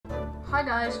Hi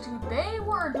guys, today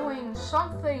we're doing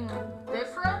something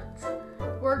different.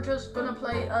 We're just gonna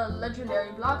play a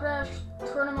legendary Block Dash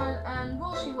tournament and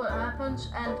we'll see what happens.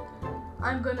 And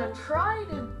I'm gonna try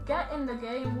to get in the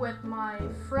game with my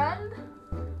friend.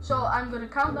 So I'm gonna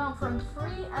count down from 3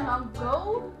 and I'll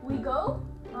go. We go?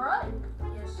 Alright?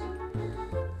 Yes.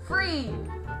 3,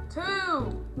 2,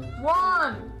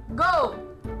 1, go!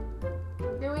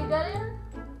 Did we get in?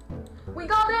 We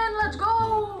got in, let's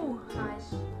go!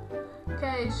 Nice.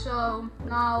 Okay, so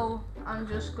now I'm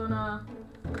just gonna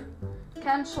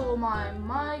cancel my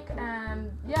mic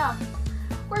and yeah,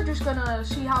 we're just gonna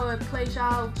see how it plays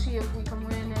out, see if we can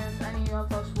win, if any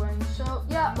of us win. So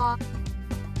yeah, bye.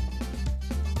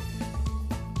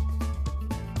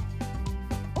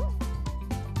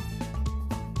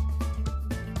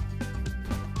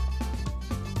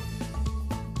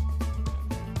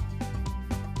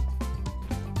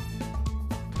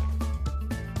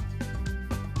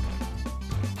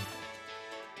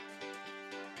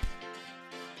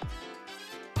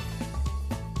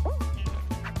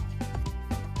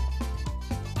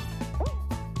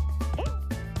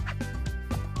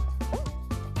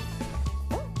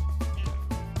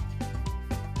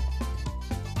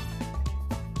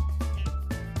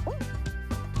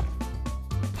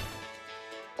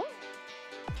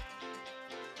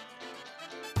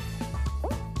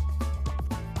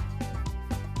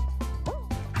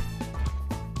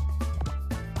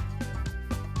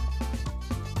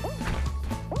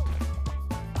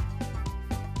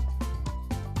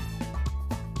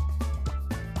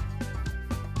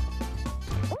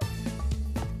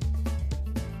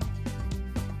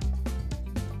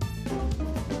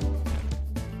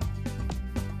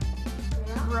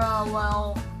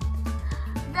 Well,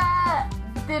 that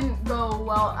didn't go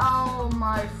well.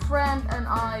 My friend and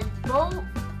I both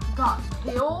got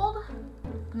killed.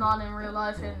 Not in real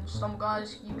life, in some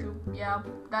guys' YouTube, yeah,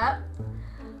 that.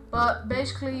 But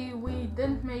basically, we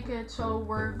didn't make it, so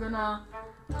we're gonna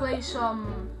play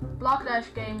some Block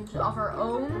Dash games of our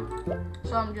own.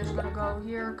 So I'm just gonna go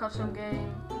here, custom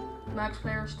game, max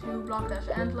players 2, Block Dash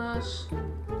endless.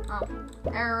 Oh,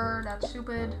 error, that's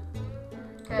stupid.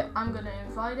 Okay, I'm gonna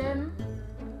invite him.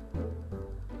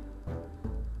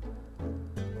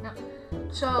 Yep.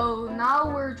 So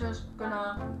now we're just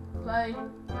gonna play,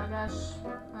 I guess.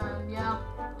 And yeah,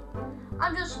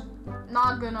 I'm just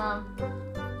not gonna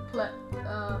play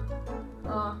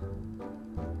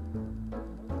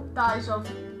dies of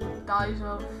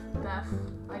death,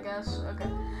 I guess. Okay,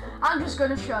 I'm just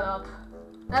gonna shut up.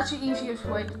 That's the easiest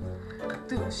way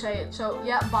to say it. So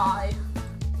yeah, bye.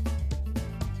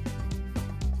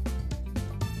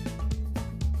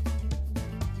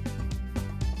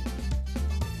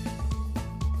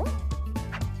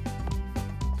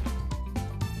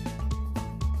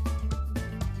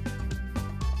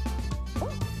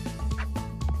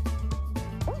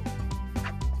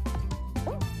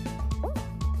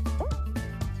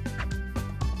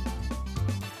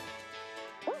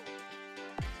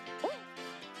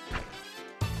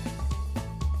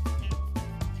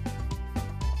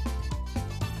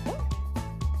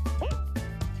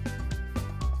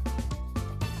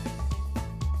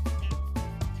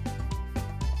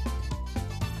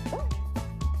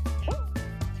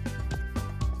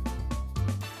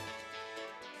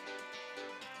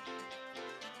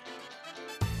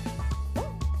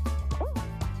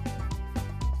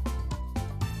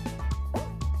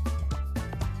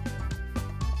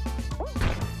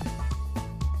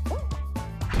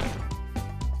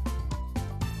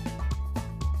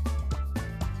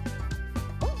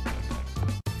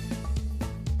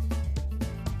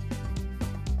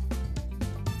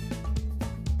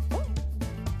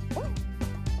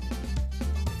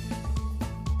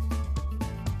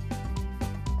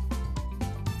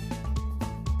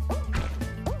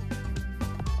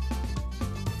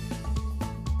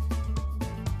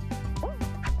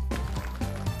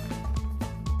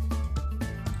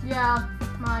 Yeah,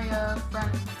 my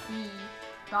friend, he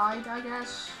died, I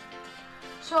guess.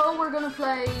 So we're gonna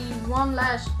play one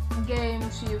last game,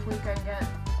 see if we can get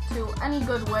to any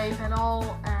good wave at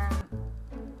all, and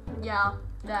yeah,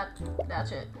 that's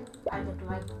it. I look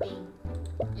like ping.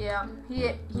 Yeah,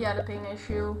 he had a ping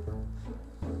issue.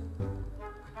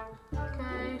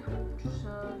 Okay, just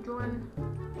join.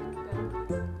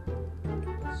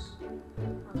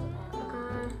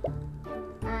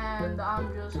 And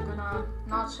I'm just gonna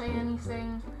not say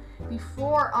anything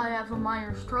before I have a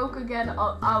minor stroke again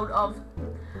out of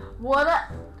what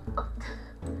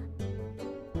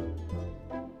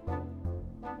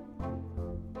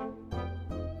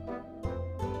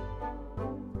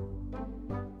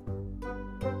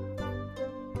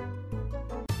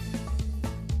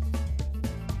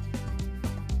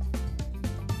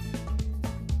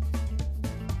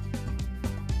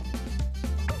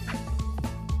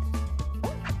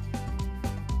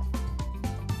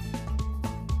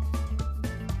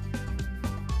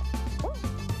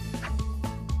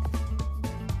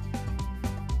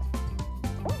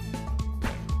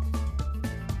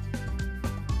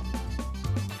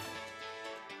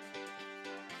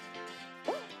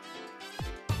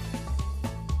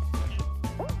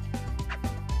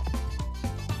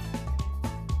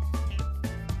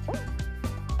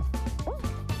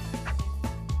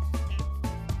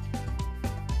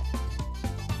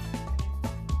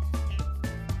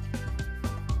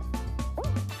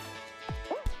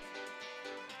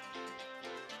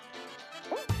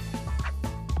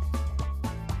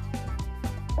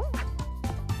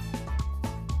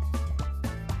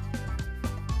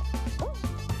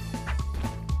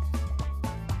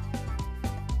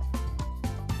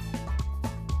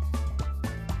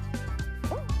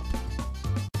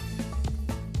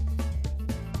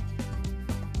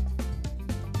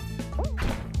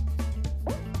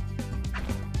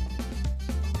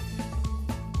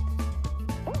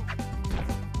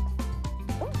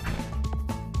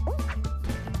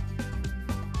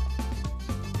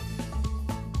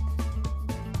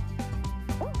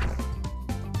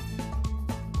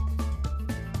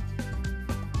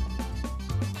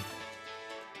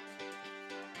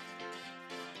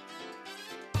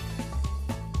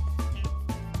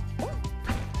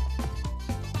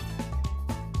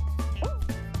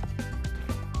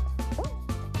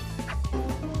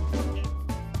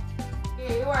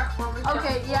heel erg voor mezelf.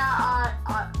 Okay, yeah,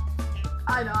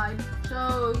 I died.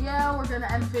 So yeah, we're gonna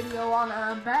end video on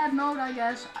a bad note, I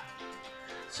guess.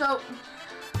 So,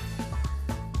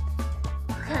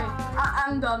 okay,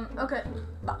 I'm done. Okay,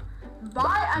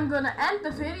 bye. I'm gonna end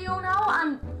the video now.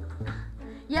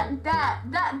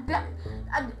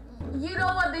 You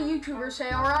know what the YouTubers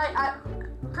say, alright?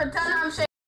 Pretend I'm saying